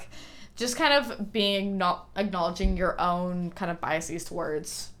 Like, just kind of not acknowledging your own kind of biases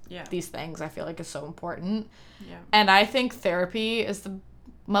towards these things, I feel like is so important. Yeah. And I think therapy is the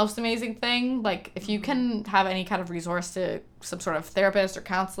most amazing thing. Like, if you can have any kind of resource to some sort of therapist or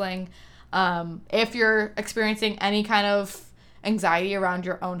counseling, if you're experiencing any kind of anxiety around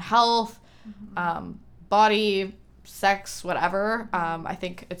your own health, body, sex, whatever, I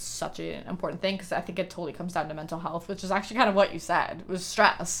think it's such an important thing because I think it totally comes down to mental health, which is actually kind of what you said, was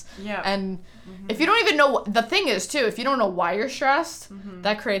stress. Yeah. And if you don't even know, the thing is too, if you don't know why you're stressed,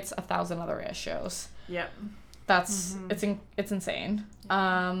 that creates 1,000 other issues. Yeah. That's, it's insane.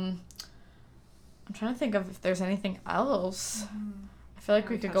 I'm trying to think of if there's anything else. I feel like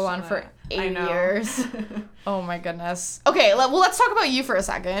we could go on for 8 years. Oh my goodness. Okay, well, let's talk about you for a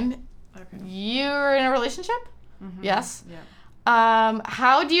second. Okay. You're in a relationship? Yes? Yeah.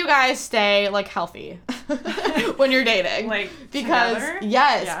 How do you guys stay, like, healthy when you're dating? Like, because, together?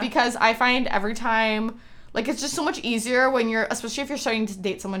 Yes, because I find every time, like, it's just so much easier when you're, especially if you're starting to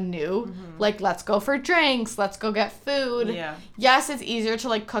date someone new, like, let's go for drinks, let's go get food. Yeah. Yes, it's easier to,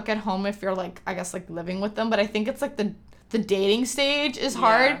 like, cook at home if you're, like, I guess, like, living with them, but I think it's, like, the dating stage is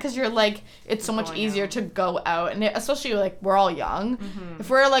hard because you're like, it's so much easier to go out, and especially like we're all young. If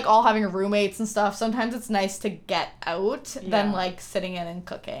we're like all having roommates and stuff, sometimes it's nice to get out than like sitting in and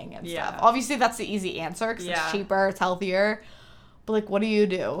cooking and stuff. Obviously that's the easy answer because it's cheaper, it's healthier, but like, what do you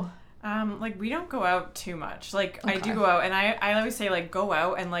do? Like, we don't go out too much. Like, I do go out, and I always say, like, go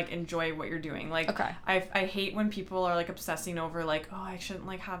out and, like, enjoy what you're doing. Like, I hate when people are, like, obsessing over, like, oh, I shouldn't,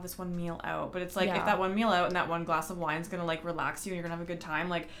 like, have this one meal out. But it's, like, if that one meal out and that one glass of wine is going to, like, relax you and you're going to have a good time,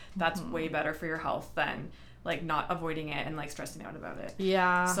 like, that's way better for your health than, like, not avoiding it and, like, stressing out about it.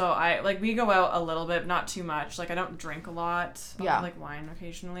 Yeah. So, we go out a little bit, not too much. Like, I don't drink a lot. Like, wine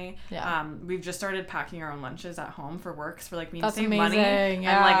occasionally. Yeah. We've just started packing our own lunches at home for work, for, like, me to save money. And,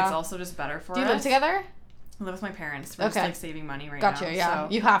 like, it's also just better for us. Do you live together? I live with my parents. We're just, like, saving money right now. Gotcha, yeah.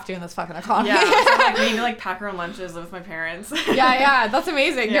 So. You have to in this fucking economy. Yeah. So, like, we need to, like, pack our own lunches, live with my parents. Yeah. That's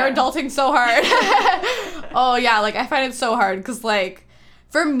amazing. You're adulting so hard. Oh, yeah. Like, I find it so hard because, like,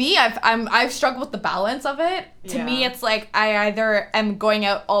 for me, I've struggled with the balance of it. To me, it's like I either am going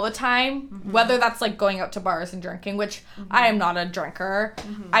out all the time, whether that's like going out to bars and drinking, which I am not a drinker.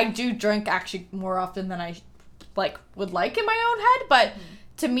 I do drink actually more often than I like would like in my own head, but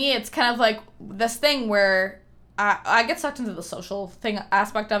to me, it's kind of like this thing where I get sucked into the social thing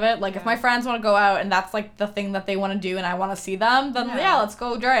aspect of it. Like, if my friends want to go out and that's, like, the thing that they want to do and I want to see them, then, let's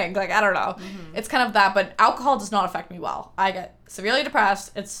go drink. Like, I don't know. It's kind of that. But alcohol does not affect me well. I get severely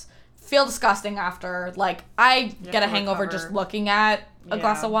depressed. Feel disgusting after. Like, I get a hangover just looking at a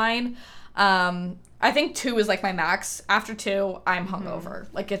glass of wine. I think 2 is, like, my max. After 2, I'm hungover.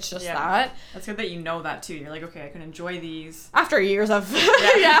 Like, it's just that. That's good that you know that, too. You're like, okay, I can enjoy these. After years of,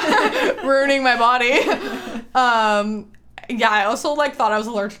 ruining my body. I also, like, thought I was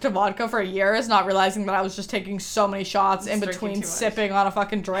allergic to vodka for years, not realizing that I was just taking so many shots in between sipping on a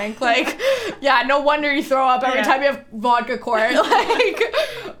fucking drink. Like, no wonder you throw up every time you have vodka court. Like,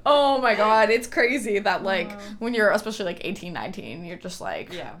 oh, my God. It's crazy that, like, when you're, especially, like, 18, 19, you're just,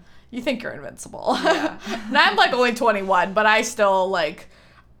 like... Yeah. You think you're invincible. Yeah. And I'm, like, only 21, but I still, like,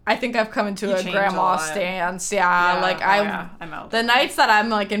 I think I've come into a grandma stance. Yeah, like, I'm out. The nights that I'm,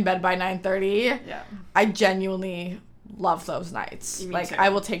 like, in bed by 9:30, I genuinely love those nights. Me like too. I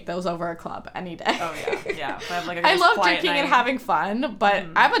will take those over a club any day. Oh yeah. If I have like a I love quiet drinking night. and having fun, but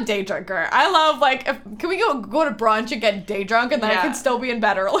I'm a day drinker. I love like can we go to brunch and get day drunk and then I can still be in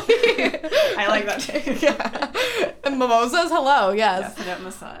bed early. I like that too. Yeah. And mimosas, hello, yes. Sit out in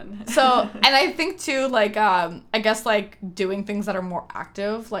the sun. So, and I think too, like, I guess, like, doing things that are more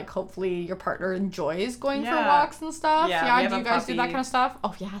active, like, hopefully your partner enjoys going for walks and stuff. Yeah, do you guys do that kind of stuff?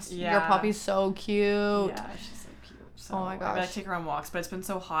 Oh, yes. Yeah. Your puppy's so cute. Yeah, she's so cute. So oh my gosh. I take her on walks, but it's been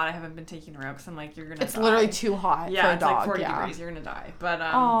so hot, I haven't been taking her out because I'm like, you're gonna It's die. literally too hot for a dog. It's like 40 degrees, you're gonna die. But,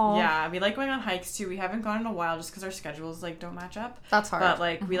 yeah, we like going on hikes too. We haven't gone in a while just because our schedules, like, don't match up. That's hard. But,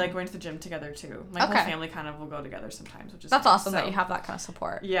 like, we like going to the gym together too. My whole family kind of will go together sometimes, which is That's nice. awesome that you have that kind of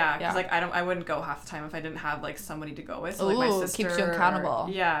support. Yeah, because, like, I wouldn't go half the time if I didn't have, like, somebody to go with. So, like, my sister. Keeps you accountable.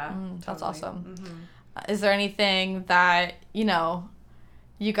 That's awesome. Is there anything that, you know,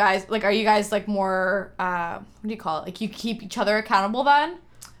 you guys, like, are you guys, like, more, what do you call it? Like, you keep each other accountable then?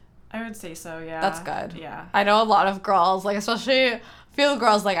 I would say so, yeah. That's good. Yeah. I know a lot of girls, like, especially a few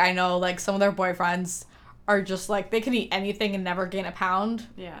girls, like, I know, like, some of their boyfriends are just, like, they can eat anything and never gain a pound.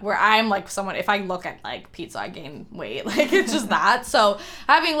 Yeah. Where I'm, like, someone, if I look at, like, pizza, I gain weight. Like, it's just that. So,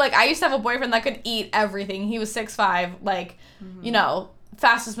 having, like, I used to have a boyfriend that could eat everything. He was 6'5", like, you know,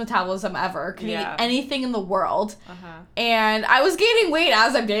 fastest metabolism ever, could eat anything in the world. And I was gaining weight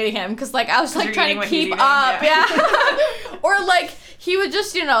as I'm dating him because, like, I was, like, trying to keep up. Yeah. Or, like, he would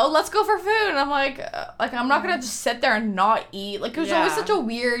just, you know, let's go for food. And I'm like, I'm not going to just sit there and not eat. Like, it was always such a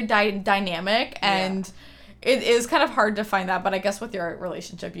weird dynamic. And it is kind of hard to find that. But I guess with your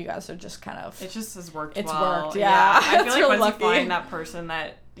relationship, you guys are just kind of... It just has worked It's well. worked, yeah. I feel like really once lucky. you find that person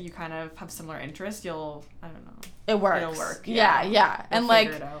that you kind of have similar interests, you'll, I don't know. It works. It'll work. Yeah. You'll and, like,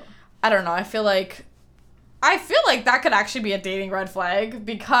 it out. I don't know. I feel like that could actually be a dating red flag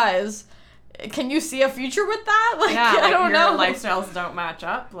because can you see a future with that? Like, I don't know. Your lifestyles don't match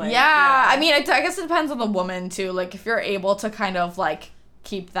up. Like, I mean, I guess it depends on the woman too. Like, if you're able to kind of like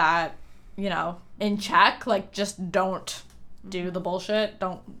keep that, you know, in check, like just don't do the bullshit.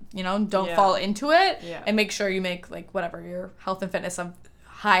 Don't fall into it, and make sure you make like whatever your health and fitness a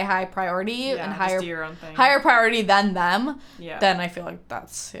high priority and just do your own thing. higher priority than them. Then I feel like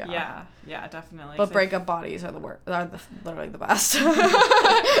that's yeah, definitely. But breakup bodies are the worst. They're literally the best.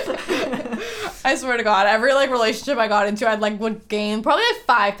 I swear to God, every like relationship I got into, would gain probably like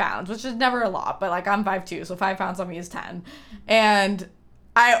 5 pounds, which is never a lot. But like I'm 5'2", so 5 pounds on me is 10, and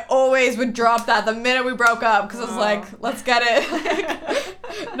I always would drop that the minute we broke up because I was like, let's get it.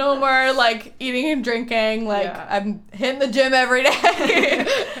 Like, no more like eating and drinking. Like I'm hitting the gym every day.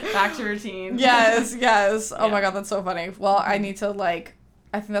 Back to routine. Yes. Oh my God, that's so funny. Well, I need to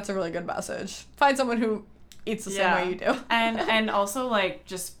I think that's a really good message. Find someone who eats the same way you do. and also like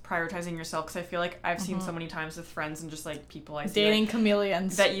just prioritizing yourself because I feel like I've seen so many times with friends and just like people I see dating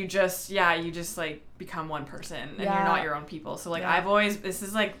chameleons that you just like become one person and you're not your own people. So like I've always, this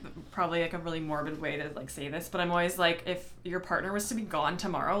is like probably like a really morbid way to like say this, but I'm always like, if your partner was to be gone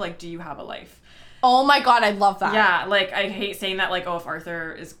tomorrow, like do you have a life? Oh my God, I love that. Yeah, like I hate saying that, like, oh, if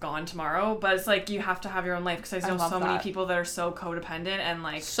Arthur is gone tomorrow, but it's like you have to have your own life because I know so many people that are so codependent and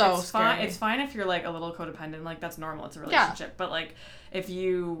like so it's scary. It's fine if you're like a little codependent, like that's normal. It's a relationship, but like if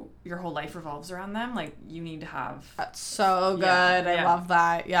your whole life revolves around them, like you need to have. That's so good. I love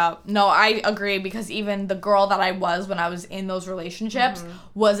that. Yeah. No, I agree because even the girl that I was when I was in those relationships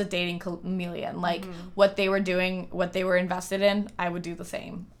was a dating chameleon. Like what they were doing, what they were invested in, I would do the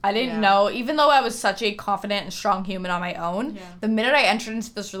same. I didn't know, even though I was such a confident and strong human on my own, the minute I entered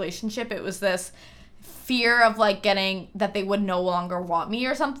into this relationship, it was this fear of like getting that they would no longer want me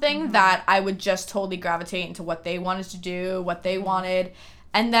or something, that I would just totally gravitate into what they wanted to do, what they wanted.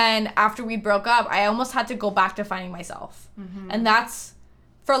 And then after we broke up, I almost had to go back to finding myself. And that's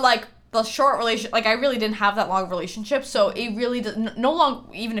for like the short relationship. Like I really didn't have that long of a relationship, so it really doesn't, no long,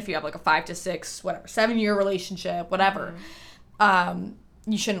 even if you have like a 5 to 6 whatever 7-year relationship, whatever,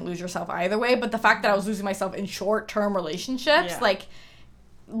 you shouldn't lose yourself either way. But the fact that I was losing myself in short-term relationships, like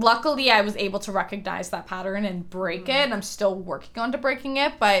luckily I was able to recognize that pattern and break it, and I'm still working on to breaking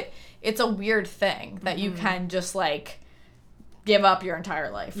it, but it's a weird thing that you can just like give up your entire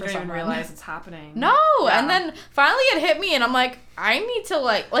life for someone. You don't even realize it's happening. No, and then finally it hit me and I'm like, I need to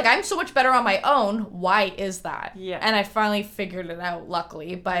like I'm so much better on my own. Why is that? Yeah. And I finally figured it out,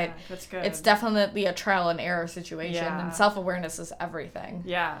 luckily, but that's good. It's definitely a trial and error situation, and self-awareness is everything.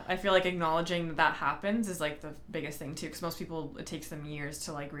 Yeah, I feel like acknowledging that happens is like the biggest thing too, because most people, it takes them years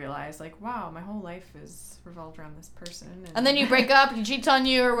to like realize like, wow, my whole life is revolved around this person. And then you break up, he cheats on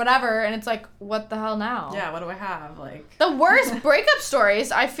you or whatever, and it's like, what the hell now? Yeah, what do I have? Like the worst breakup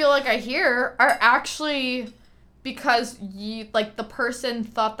stories I feel like I hear are actually because you, like, the person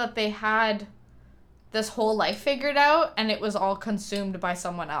thought that they had this whole life figured out, and it was all consumed by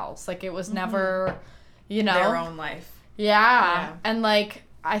someone else. Like, it was never, you know, their own life. Yeah. And, like,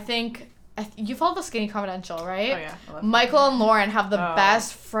 I think you follow the Skinny Confidential, right? Oh, yeah. I love Michael and Lauren have the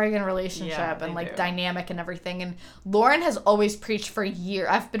best friggin' relationship, Yeah, and, like, do. dynamic and everything. And Lauren has always preached for years.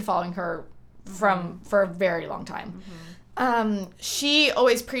 I've been following her for a very long time. She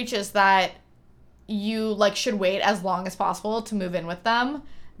always preaches that you, like, should wait as long as possible to move in with them.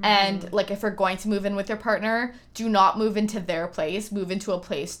 And, like, if you're going to move in with your partner, do not move into their place. Move into a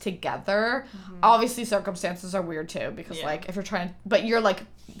place together. Obviously, circumstances are weird, too, because, like, if you're trying to... But you're, like,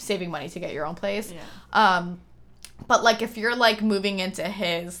 saving money to get your own place. Yeah. But, like, if you're, like, moving into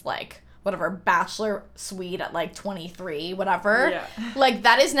his, like, whatever, bachelor suite at, like, 23, whatever, like,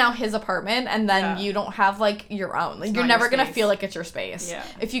 that is now his apartment, and then you don't have, like, your own. Like, you're never going to feel like it's your space. Yeah.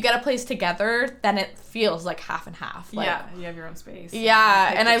 If you get a place together, then it feels like half and half. Like, yeah, you have your own space.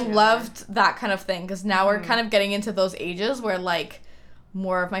 Yeah, and I loved that kind of thing, because now we're kind of getting into those ages where, like,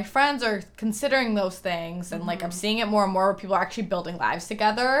 more of my friends are considering those things, and, like, I'm seeing it more and more where people are actually building lives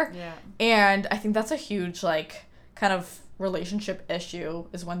together. Yeah. And I think that's a huge, like, kind of relationship issue,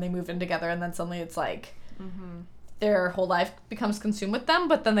 is when they move in together and then suddenly it's like their whole life becomes consumed with them,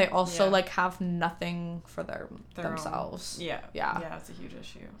 but then they also like have nothing for their themselves. Own. Yeah, it's a huge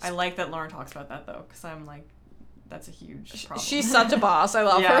issue. I like that Lauren talks about that though, because I'm like, that's a huge problem. She's such a boss. I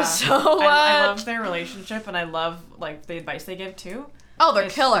love her so much. I love their relationship, and I love, like, the advice they give too. Oh, they're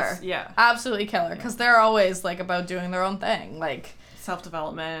killer. Yeah, absolutely killer, because they're always, like, about doing their own thing, like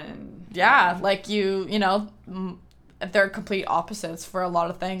self-development and like you know, they're complete opposites for a lot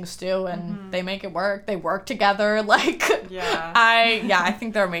of things too, and they make it work. They work together, like, I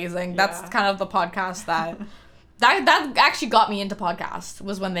think they're amazing. That's kind of the podcast that actually got me into podcasts,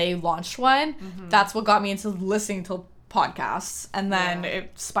 was when they launched one. That's what got me into listening to podcasts, and then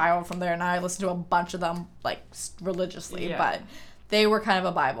it spiraled from there, and I listen to a bunch of them, like, religiously, but they were kind of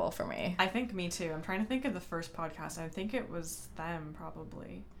a Bible for me. I think me too. I'm trying to think of the first podcast. I think it was them,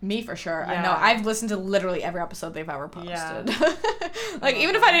 probably. Me for sure. I know. I've listened to literally every episode they've ever posted. Yeah. Like,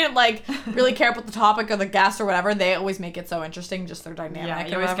 even if I didn't, like, really care about the topic or the guest or whatever, they always make it so interesting, just their dynamic. Yeah,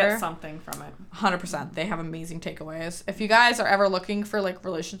 you always get something from it. 100%. They have amazing takeaways. If you guys are ever looking for, like,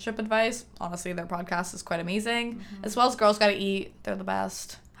 relationship advice, honestly, their podcast is quite amazing. As well as Girls Gotta Eat. They're the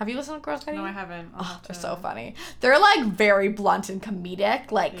best. Have you listened to Girls Gotta Eat? No, I haven't. They're so funny. They're, like, very blunt and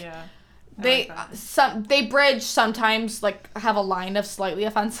comedic. Like, they bridge sometimes, like, have a line of slightly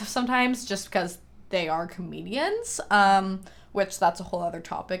offensive sometimes, just because they are comedians. Which that's a whole other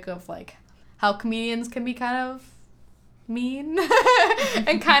topic of, like, how comedians can be kind of mean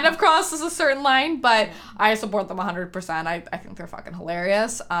and kind of crosses a certain line. But I support them 100%. I think they're fucking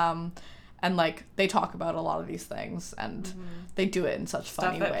hilarious. And, like, they talk about a lot of these things, and they do it in such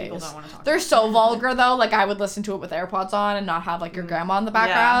funny ways. People don't want to talk. They're so vulgar, though. Like, I would listen to it with AirPods on and not have, like, your grandma in the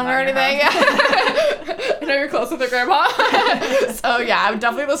background or anything. I know you're close with your grandma. So, yeah, I would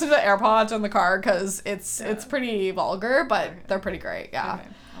definitely listen to the AirPods in the car, because it's pretty vulgar, but they're pretty great, Okay. I'll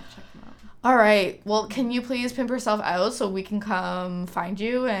check them out. All right. Well, can you please pimp yourself out so we can come find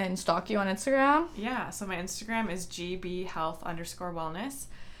you and stalk you on Instagram? Yeah, so my Instagram is gbhealth_wellness.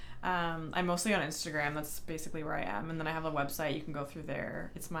 I'm mostly on Instagram. That's basically where I am. And then I have a website. You can go through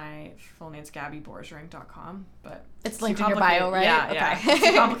there. It's my full name. It's GabbyBorgerink.com. But it's linked in your bio, right? Yeah.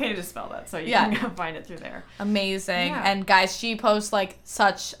 It's complicated to spell that. So you can find it through there. Amazing. Yeah. And guys, she posts, like,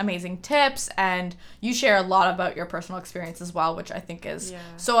 such amazing tips. And you share a lot about your personal experience as well, which I think is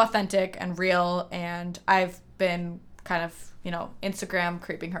so authentic and real. And I've been kind of, you know, Instagram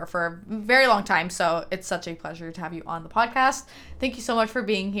creeping her for a very long time, so it's such a pleasure to have you on the podcast. Thank you so much for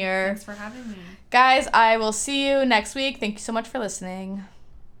being here. Thanks for having me. Guys, I will see you next week. Thank you so much for listening.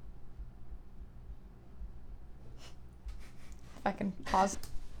 If I can pause.